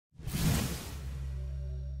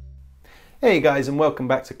Hey guys, and welcome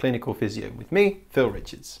back to Clinical Physio with me, Phil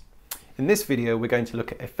Richards. In this video we're going to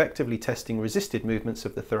look at effectively testing resisted movements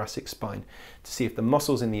of the thoracic spine to see if the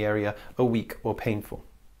muscles in the area are weak or painful.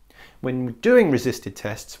 When doing resisted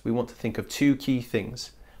tests we want to think of two key things: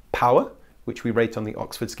 power, which we rate on the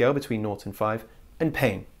Oxford scale between 0 and 5, and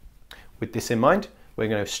pain. With this in mind, we're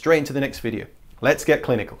going to go straight into the next video. Let's get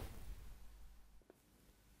clinical.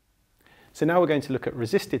 So now we're going to look at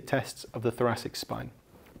resisted tests of the thoracic spine.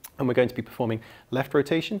 And we're going to be performing left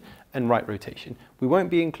rotation and right rotation. We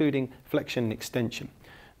won't be including flexion and extension.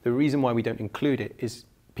 The reason why we don't include it is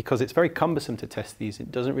because it's very cumbersome to test these.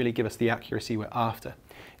 It doesn't really give us the accuracy we're after.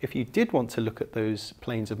 If you did want to look at those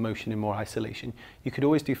planes of motion in more isolation, you could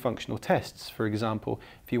always do functional tests. For example,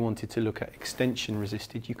 if you wanted to look at extension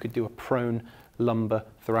resisted, you could do a prone, lumbar,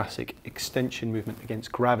 thoracic extension movement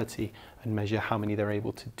against gravity and measure how many they're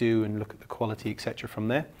able to do and look at the quality, etc. from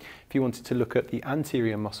there. If you wanted to look at the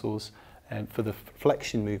anterior muscles for the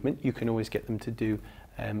flexion movement, you can always get them to do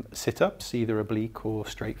sit-ups, either oblique or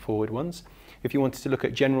straightforward ones. If you wanted to look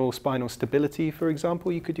at general spinal stability, for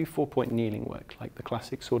example, you could do 4-point kneeling work, like the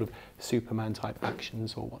classic sort of Superman type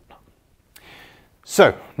actions or whatnot.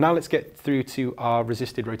 So now let's get through to our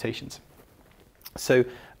resisted rotations. So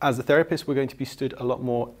as a therapist, we're going to be stood a lot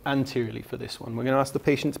more anteriorly for this one. We're going to ask the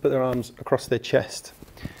patient to put their arms across their chest.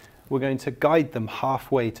 We're going to guide them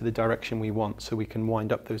halfway to the direction we want so we can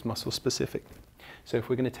wind up those muscles specific. So if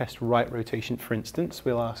we're going to test right rotation, for instance,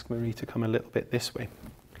 we'll ask Marie to come a little bit this way.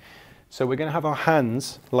 So we're going to have our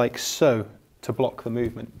hands like so to block the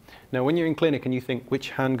movement. Now when you're in clinic and you think which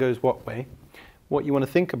hand goes what way, what you want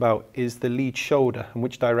to think about is the lead shoulder and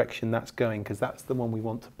which direction that's going, because that's the one we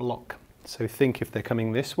want to block. So think if they're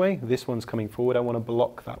coming this way, this one's coming forward, I want to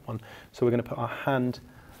block that one. So we're going to put our hand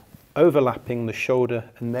overlapping the shoulder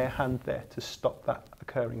and their hand there to stop that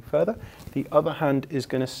occurring further. The other hand is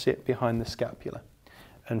going to sit behind the scapula.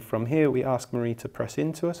 And from here we ask Marie to press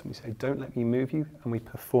into us and we say, don't let me move you, and we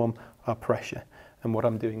perform our pressure. And what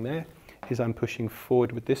I'm doing there is I'm pushing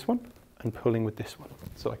forward with this one and pulling with this one,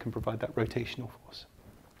 so I can provide that rotational force.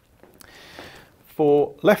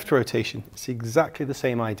 For left rotation, it's exactly the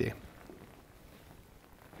same idea.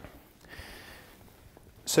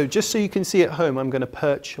 So just so you can see at home, I'm going to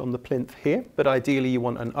perch on the plinth here, but ideally you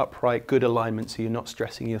want an upright, good alignment so you're not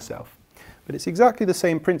stressing yourself. But it's exactly the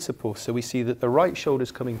same principle. So we see that the right shoulder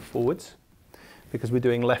is coming forwards because we're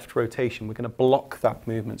doing left rotation. We're going to block that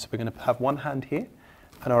movement. So we're going to have one hand here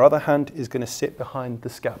and our other hand is going to sit behind the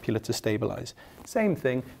scapula to stabilize. Same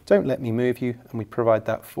thing, don't let me move you, and we provide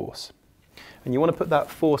that force. And you want to put that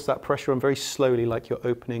force, that pressure on very slowly, like you're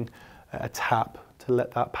opening a tap, to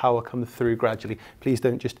let that power come through gradually. Please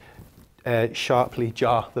don't just sharply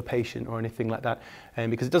jar the patient or anything like that,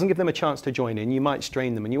 because it doesn't give them a chance to join in. You might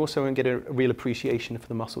strain them and you also won't get a real appreciation for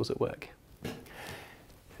the muscles at work.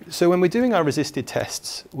 So when we're doing our resisted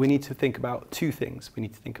tests, we need to think about two things. We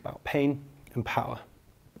need to think about pain and power.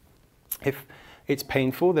 If it's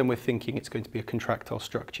painful, then we're thinking it's going to be a contractile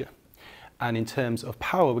structure. And in terms of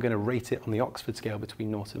power, we're going to rate it on the Oxford scale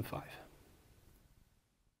between 0 and 5.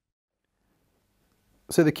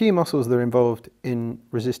 So the key muscles that are involved in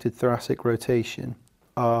resisted thoracic rotation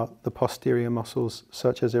are the posterior muscles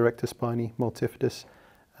such as erector spinae, multifidus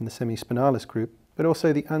and the semispinalis group, but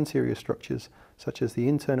also the anterior structures such as the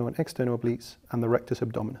internal and external obliques and the rectus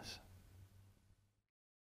abdominis.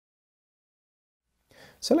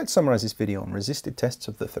 So let's summarize this video on resisted tests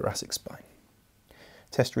of the thoracic spine.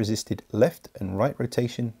 Test resisted left and right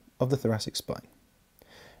rotation of the thoracic spine.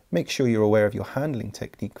 Make sure you're aware of your handling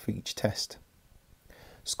technique for each test.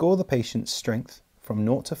 Score the patient's strength from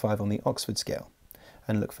 0 to 5 on the Oxford scale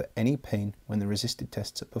and look for any pain when the resisted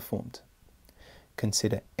tests are performed.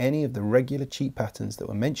 Consider any of the regular cheat patterns that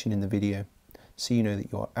were mentioned in the video so you know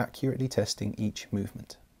that you are accurately testing each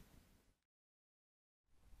movement.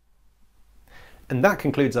 And that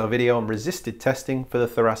concludes our video on resisted testing for the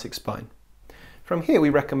thoracic spine. From here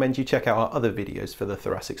we recommend you check out our other videos for the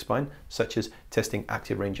thoracic spine, such as testing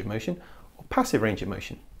active range of motion or passive range of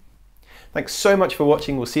motion. Thanks so much for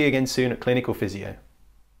watching. We'll see you again soon at Clinical Physio.